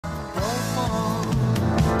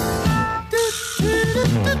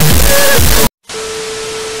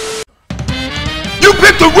You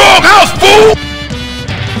picked the wrong house, fool!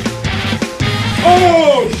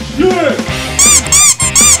 Oh, shit!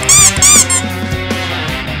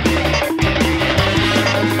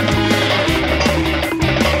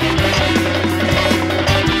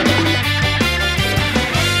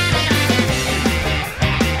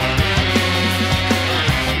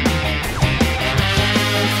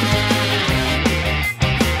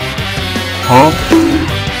 Huh?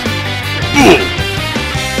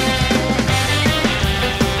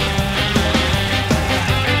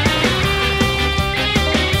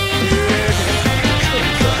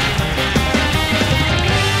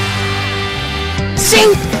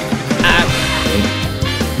 Sing!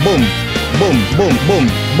 Boom, boom, boom, boom,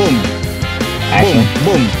 boom. Action.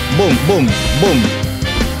 Boom, boom, boom, boom, boom.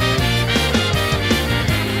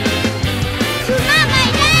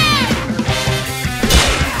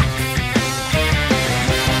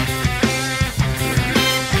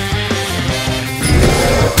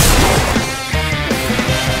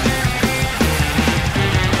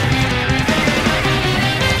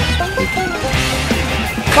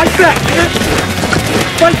 Fight back, nigga!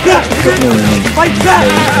 Fight back, nigga! Fight back!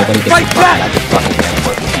 Fight back!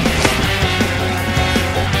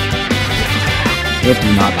 It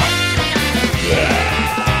not.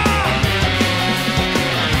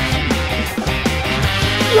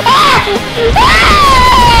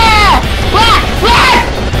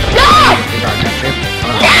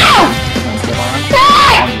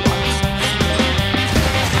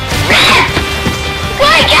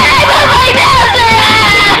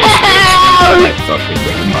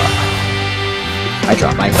 I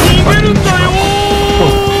dropped my fucking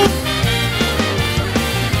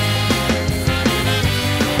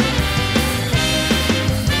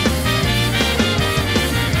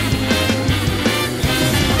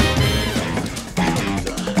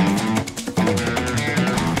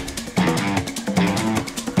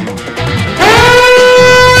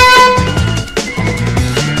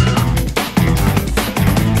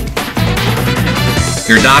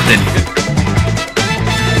You're adopted.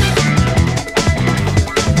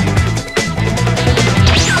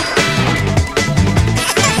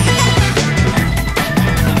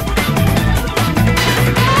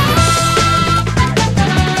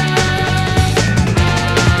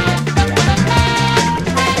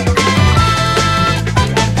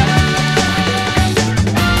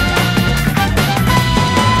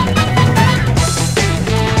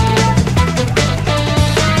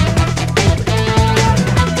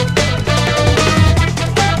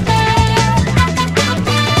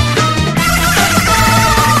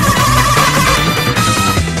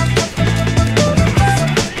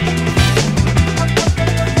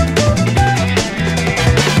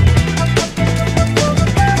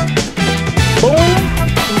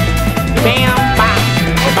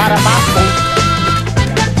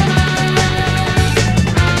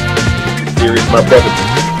 Here is my brother.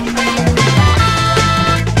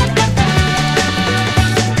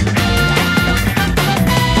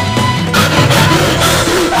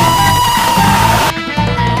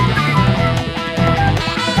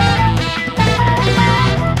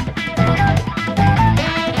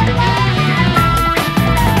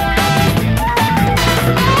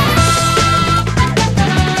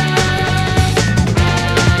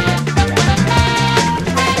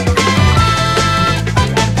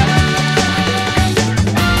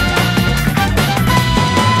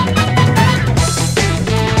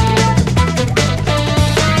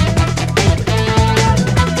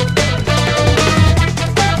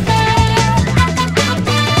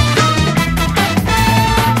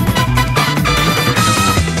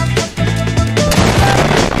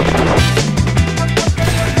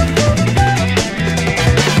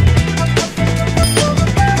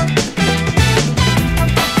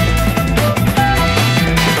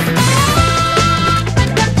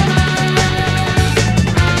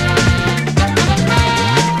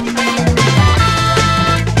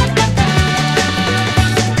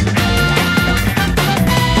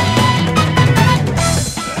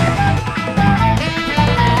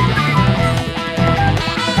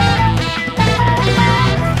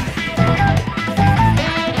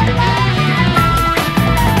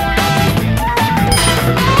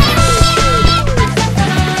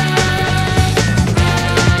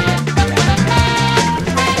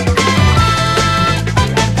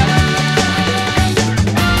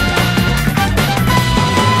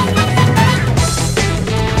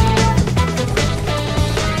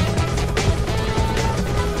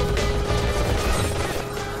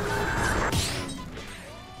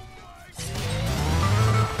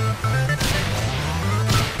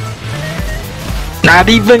 Not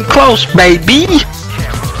even close, baby!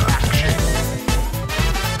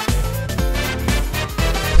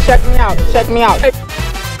 out. Check me out.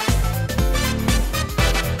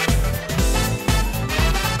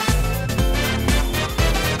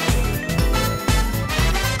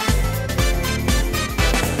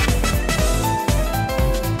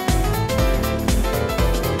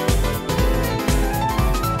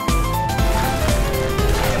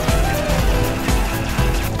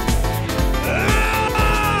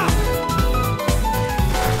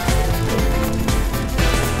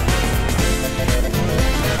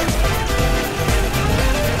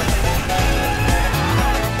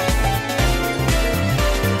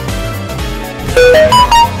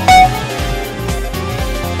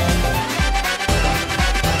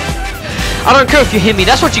 I don't care if you hit me,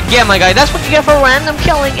 that's what you get, my guy. That's what you get for random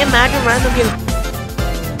killing. Imagine random killing.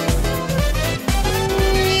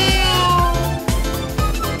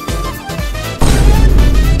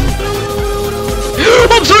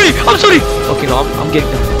 I'm sorry! I'm sorry! Okay, no,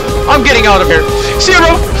 I'm getting out of here. See you,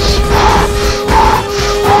 bro!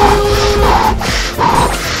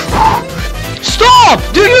 Stop!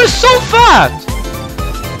 Dude, you're so fat!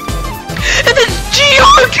 And it's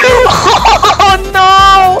GR2! Oh no!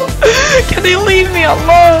 Can they leave me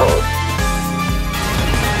alone?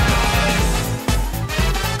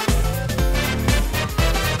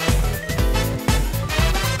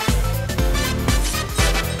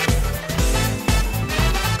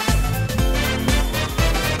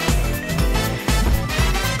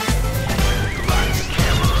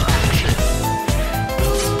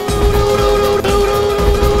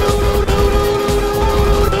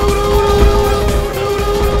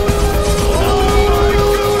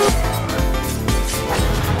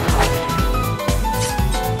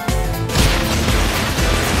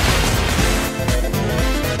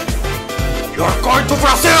 You're going to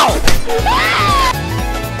Brazil!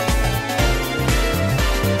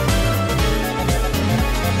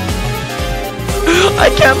 I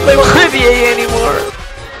can't play with EA anymore.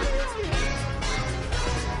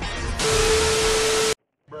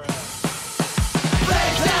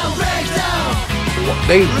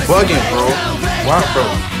 They bugging, bro. Why, bro?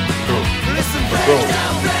 Bro.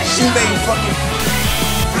 She made fucking.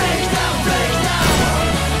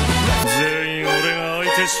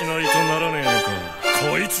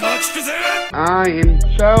 I am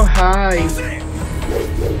so high.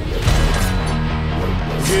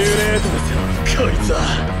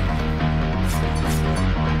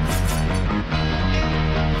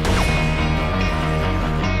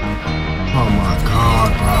 Oh my god,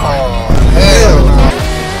 bro. Oh, hell no.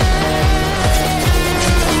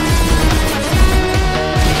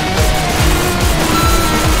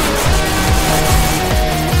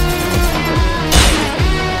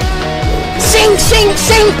 Sing, sing,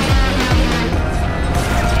 sing!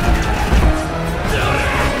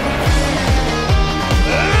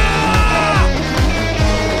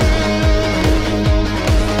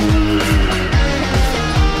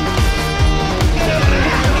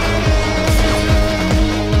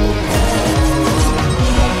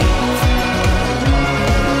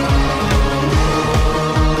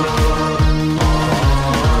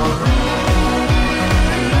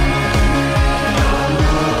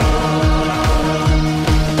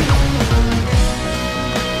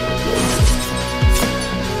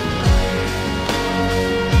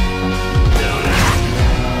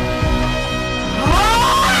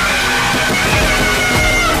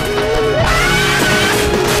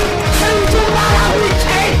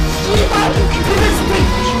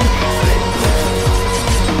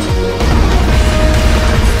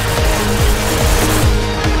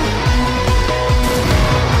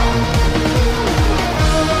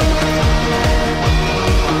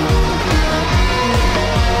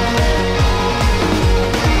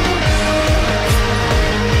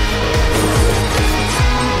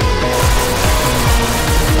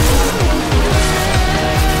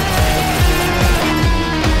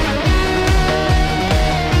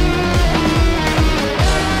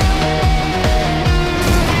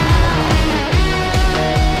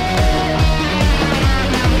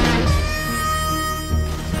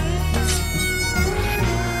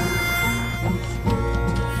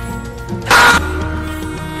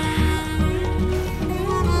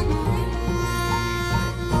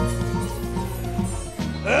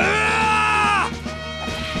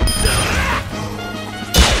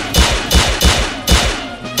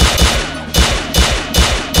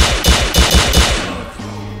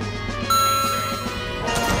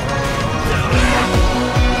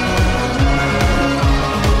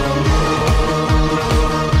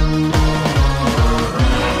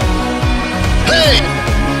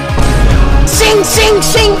 Sing, sing,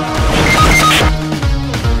 sing!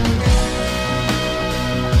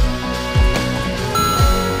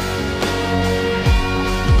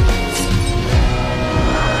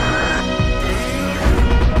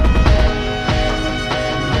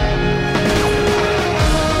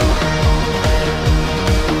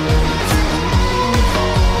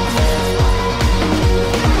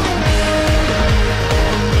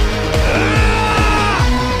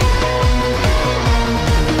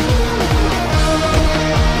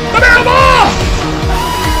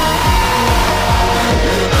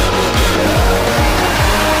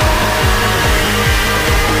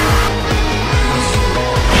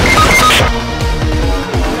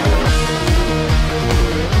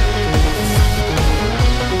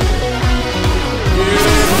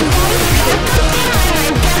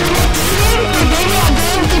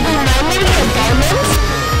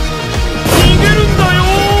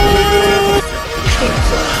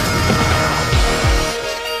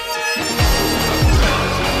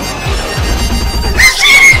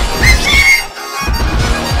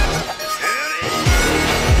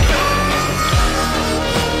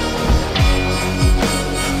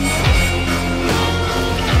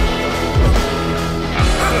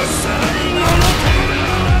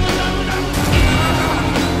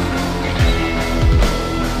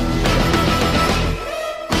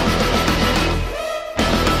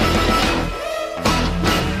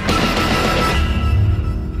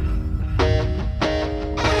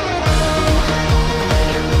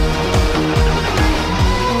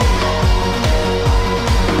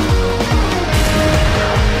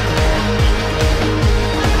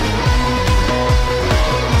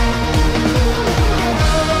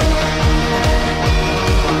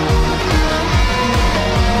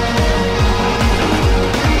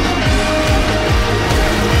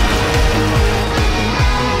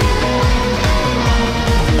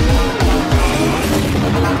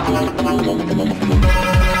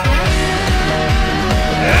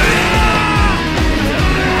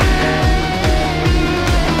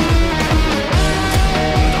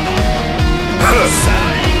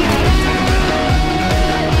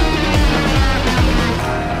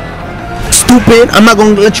 Stupid, I'm not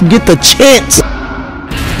gonna let you get the chance.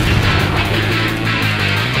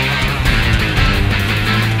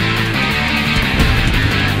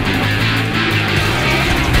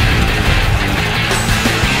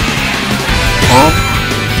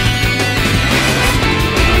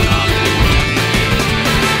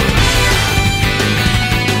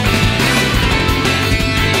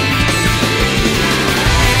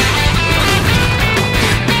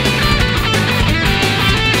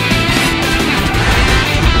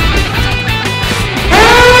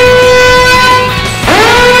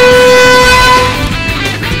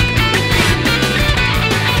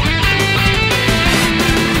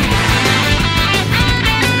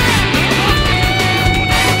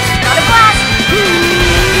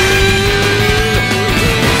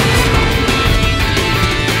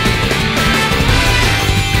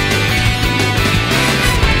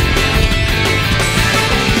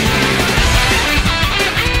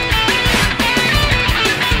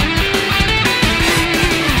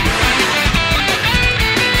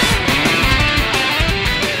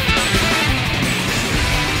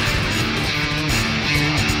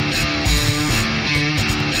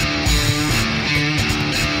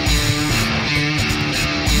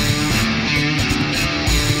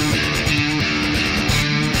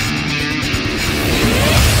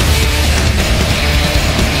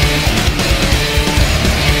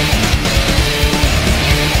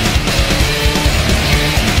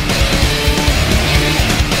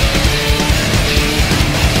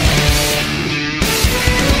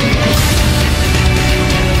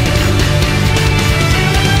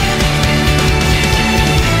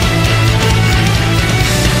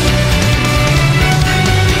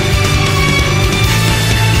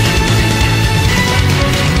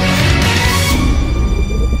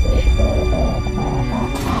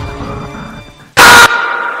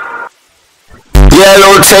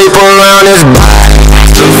 Yellow tape around his body.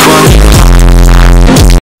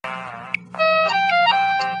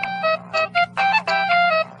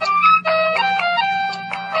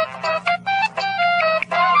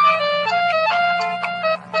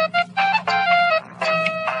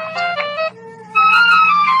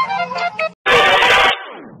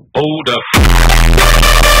 Hold the